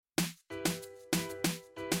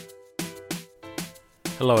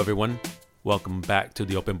Hello, everyone. Welcome back to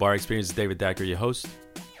the Open Bar Experience. David Dacker, your host.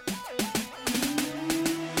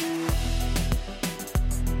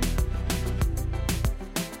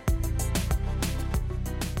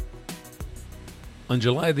 On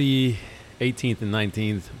July the 18th and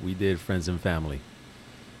 19th, we did Friends and Family.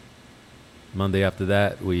 Monday after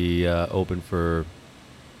that, we opened for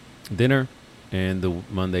dinner. And the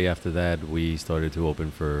Monday after that, we started to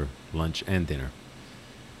open for lunch and dinner.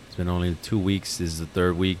 It's been only 2 weeks. This is the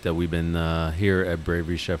third week that we've been here at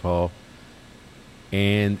Bravery Chef Hall.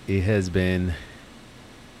 And it has been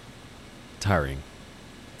tiring,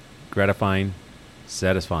 gratifying,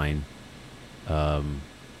 satisfying,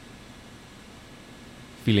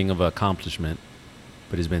 feeling of accomplishment,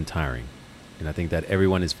 but it's been tiring. And I think that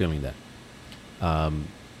everyone is feeling that.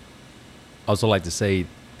 Also like to say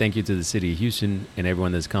thank you to the city of Houston and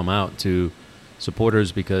everyone that's come out to support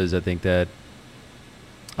us, because I think that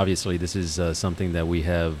obviously this is something that we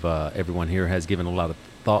have, everyone here has given a lot of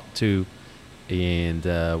thought to, and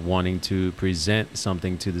wanting to present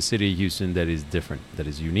something to the city of Houston that is different, that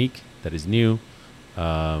is unique, that is new,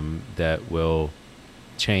 that will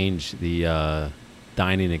change the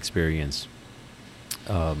dining experience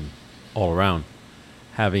all around.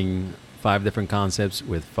 Having 5 different concepts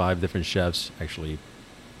with 5 different chefs, actually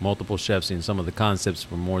multiple chefs in some of the concepts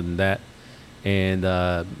for more than that.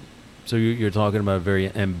 And so you're talking about a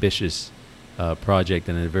very ambitious project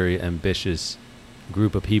and a very ambitious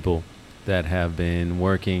group of people that have been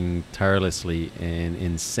working tirelessly an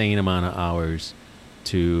insane amount of hours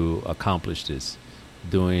to accomplish this,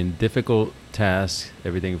 doing difficult tasks,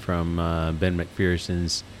 everything from Ben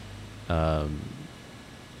McPherson's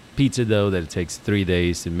pizza dough that it takes 3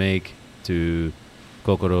 days to make, to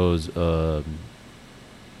Kokoro's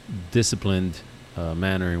disciplined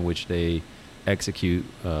manner in which they execute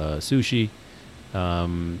sushi,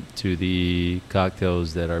 to the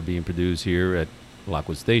cocktails that are being produced here at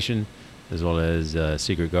Lockwood Station, as well as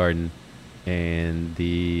Secret Garden, and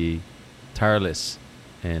the tireless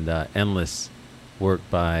and endless work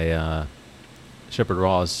by Shepherd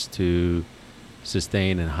Ross to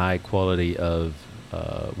sustain a high quality of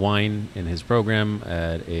wine in his program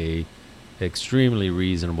at a extremely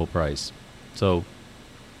reasonable price. So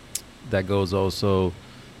that goes also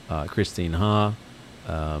Christine Ha,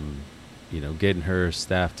 getting her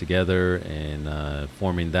staff together and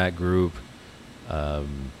forming that group.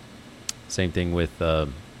 Same thing with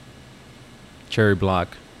Cherry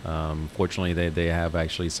Block. Fortunately, they have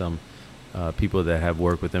actually some people that have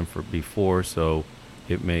worked with them before, so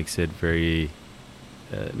it makes it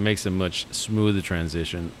makes a much smoother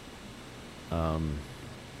transition.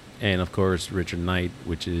 And of course, Richard Knight,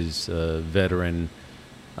 which is a veteran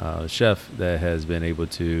chef that has been able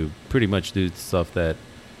to pretty much do stuff that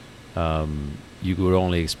you would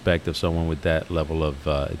only expect of someone with that level of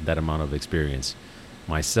that amount of experience.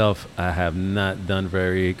 Myself, I have not done a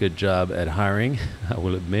very good job at hiring, I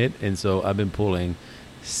will admit, and so I've been pulling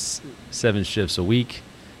 7 shifts a week,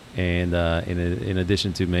 and in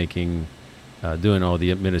addition to doing all the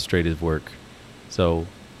administrative work. So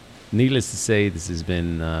needless to say, this has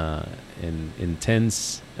been an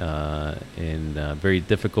intense and very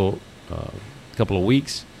difficult couple of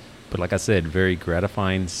weeks. But like I said, very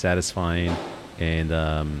gratifying, satisfying, and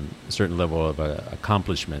a certain level of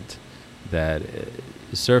accomplishment that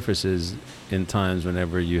surfaces in times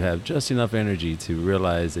whenever you have just enough energy to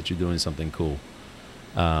realize that you're doing something cool.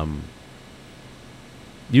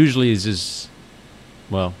 Usually it's just,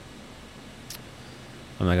 well,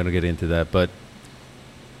 I'm not going to get into that, but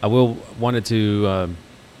I wanted to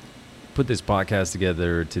put this podcast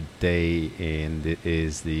together today, and it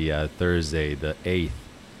is the Thursday, the 8th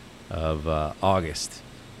of August,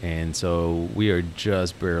 and so we are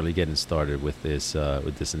just barely getting started with this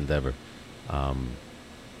endeavor.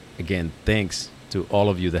 Again, thanks to all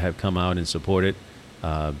of you that have come out and supported.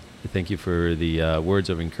 Thank you for the words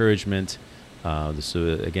of encouragement,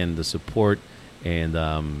 the support,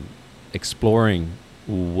 and exploring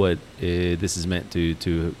what this is meant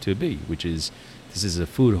to be, which is this is a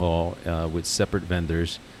food hall with separate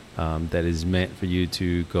vendors that is meant for you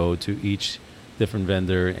to go to each different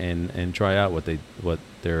vendor and try out what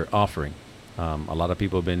they're offering. A lot of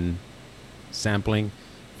people have been sampling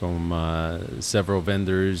from several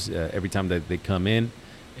vendors every time that they come in,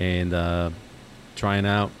 and trying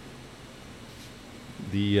out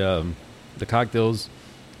the cocktails.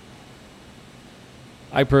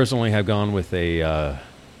 I personally have gone with a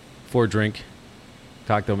 4-drink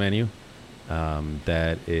cocktail menu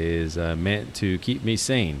that is meant to keep me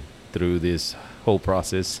sane through this whole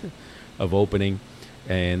process of opening,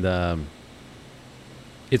 and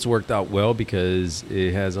it's worked out well because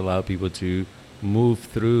it has allowed people to move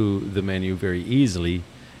through the menu very easily.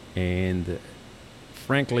 And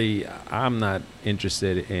frankly, I'm not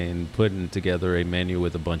interested in putting together a menu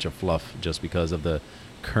with a bunch of fluff just because of the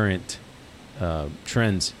current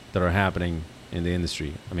trends that are happening in the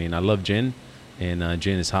industry. I mean, I love gin, and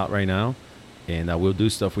gin is hot right now, and I will do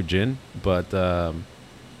stuff with gin, but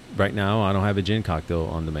right now I don't have a gin cocktail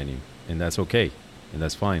on the menu, and that's okay, and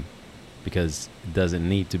that's fine, because it doesn't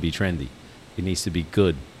need to be trendy. It needs to be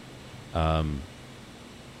good,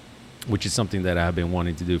 which is something that I've been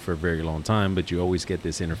wanting to do for a very long time, but you always get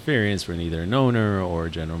this interference from either an owner or a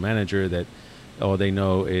general manager that all they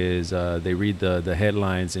know is they read the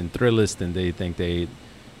headlines in Thrillist and they think they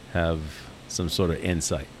have some sort of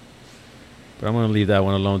insight. But I'm going to leave that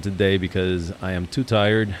one alone today because I am too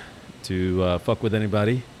tired to fuck with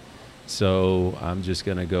anybody. So I'm just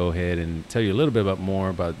going to go ahead and tell you a little bit more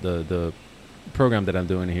about the program that I'm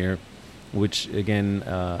doing here, which, again,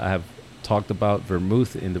 I have talked about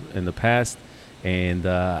vermouth in the past. And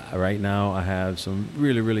right now I have some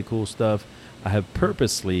really, really cool stuff. I have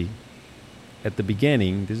purposely, at the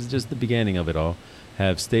beginning, this is just the beginning of it all,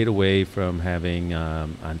 have stayed away from having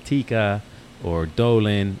Antica or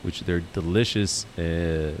Dolin, which they're delicious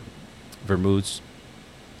vermouths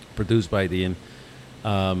produced by the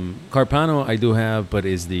Carpano I do have, but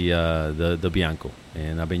is the Bianco,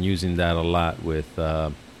 and I've been using that a lot with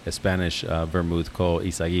a Spanish vermouth called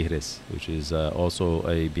Isaguirres, which is also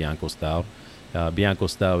a Bianco style. Bianco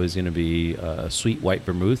style is going to be a sweet white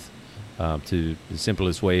vermouth, to the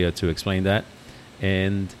simplest way to explain that.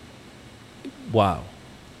 And wow,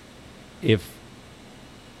 if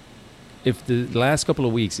the last couple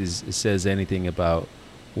of weeks says anything about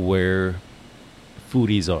where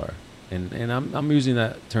foodies are, and I'm using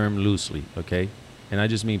that term loosely, okay? And I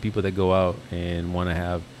just mean people that go out and want to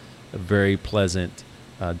have a very pleasant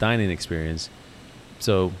dining experience.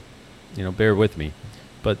 So, bear with me.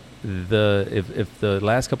 But if the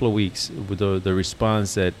last couple of weeks, with the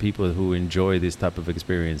response that people who enjoy this type of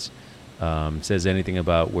experience says anything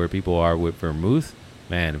about where people are with vermouth,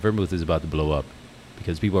 man, vermouth is about to blow up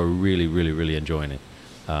because people are really, really, really enjoying it.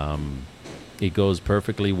 It goes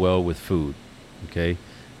perfectly well with food, okay?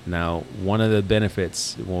 Now, one of the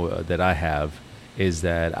benefits that I have is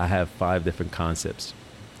that I have 5 different concepts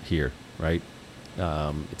here, right?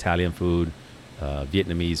 Italian food,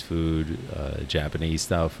 Vietnamese food, Japanese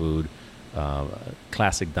style food,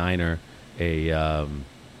 classic diner, have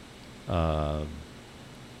a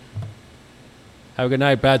good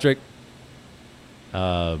night, Patrick.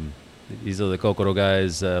 These are the Kokoro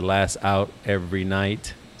guys, last out every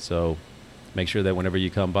night. So make sure that whenever you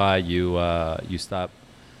come by, you stop.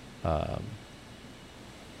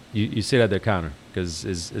 You sit at their counter because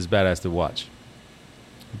it's badass to watch.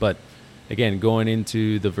 But again, going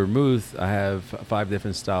into the vermouth, I have 5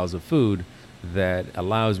 different styles of food that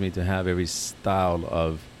allows me to have every style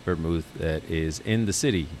of vermouth that is in the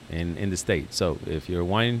city and in the state. So if you're a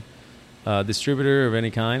wine distributor of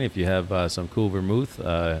any kind, if you have some cool vermouth,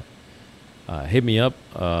 hit me up,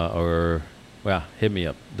 hit me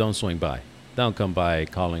up. Don't swing by. Don't come by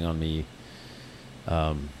calling on me.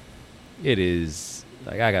 It is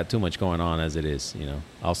like I got too much going on as it is,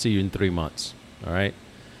 I'll see you in 3 months. All right.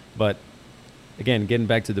 But again, getting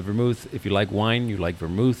back to the vermouth, if you like wine, you like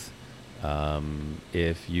vermouth.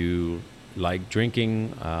 If you like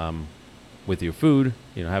drinking with your food,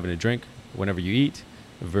 having a drink whenever you eat,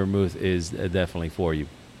 vermouth is definitely for you.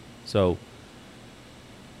 So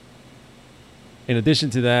in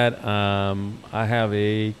addition to that, I have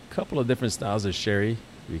a couple of different styles of sherry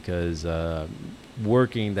because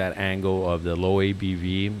working that angle of the low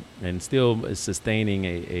ABV and still sustaining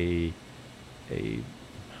a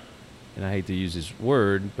and I hate to use this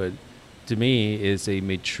word, but to me it's a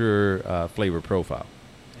mature flavor profile.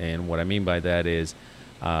 And what I mean by that is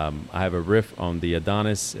I have a riff on the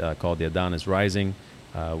Adonis called the Adonis Rising,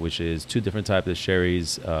 which is 2 different types of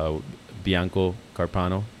sherries, Bianco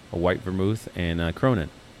Carpano, a white vermouth, and Cronin.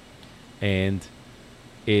 And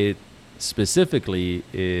it specifically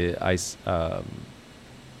is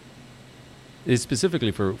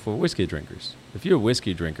specifically for whiskey drinkers. If you're a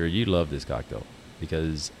whiskey drinker, you love this cocktail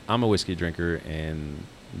because I'm a whiskey drinker and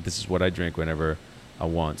this is what I drink whenever I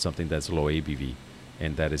want something that's low ABV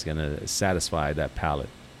and that is going to satisfy that palate.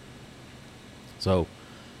 So,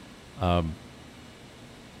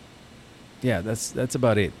 that's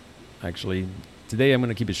about it, actually. Today I'm going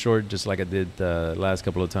to keep it short, just like I did the last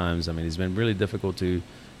couple of times. I mean, it's been really difficult to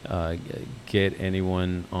get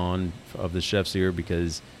anyone on of the chefs here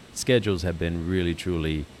because schedules have been really,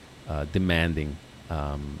 truly demanding.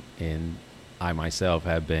 And I myself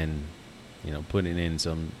have been, putting in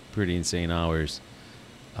some pretty insane hours.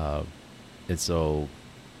 And so,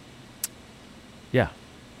 yeah,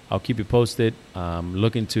 I'll keep you posted.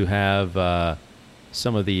 Looking to have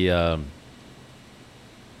some of the,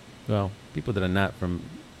 people that are not from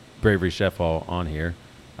Bravery Chef Hall on here.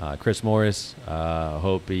 Chris Morris,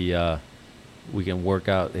 hope we can work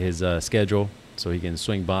out his schedule so he can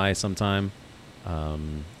swing by sometime.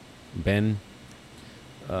 Ben,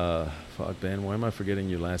 Ben, why am I forgetting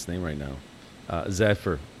your last name right now?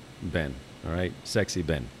 Zephyr Ben, all right? Sexy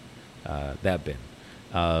Ben, that Ben.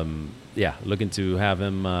 Looking to have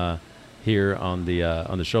him here on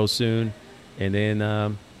the show soon. And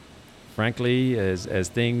then, frankly, as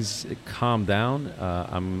things calm down,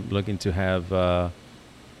 I'm looking to have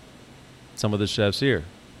some of the chefs here.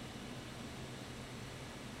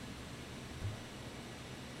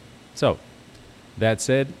 So, that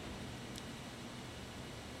said,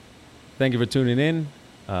 thank you for tuning in.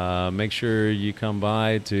 Make sure you come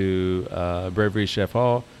by to Bravery Chef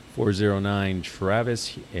Hall, 409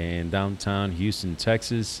 Travis in downtown Houston,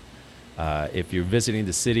 Texas. If you're visiting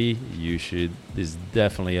the city, this is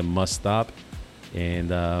definitely a must stop. And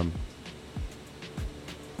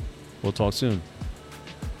we'll talk soon.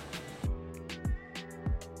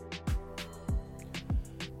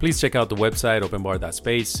 Please check out the website,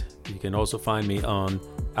 openbar.space. You can also find me on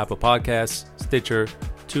Apple Podcasts, Stitcher,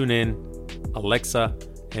 TuneIn, Alexa,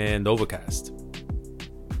 and Overcast.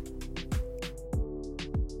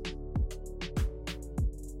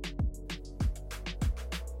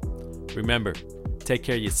 Remember, take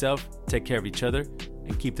care of yourself, take care of each other,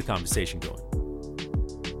 and keep the conversation going.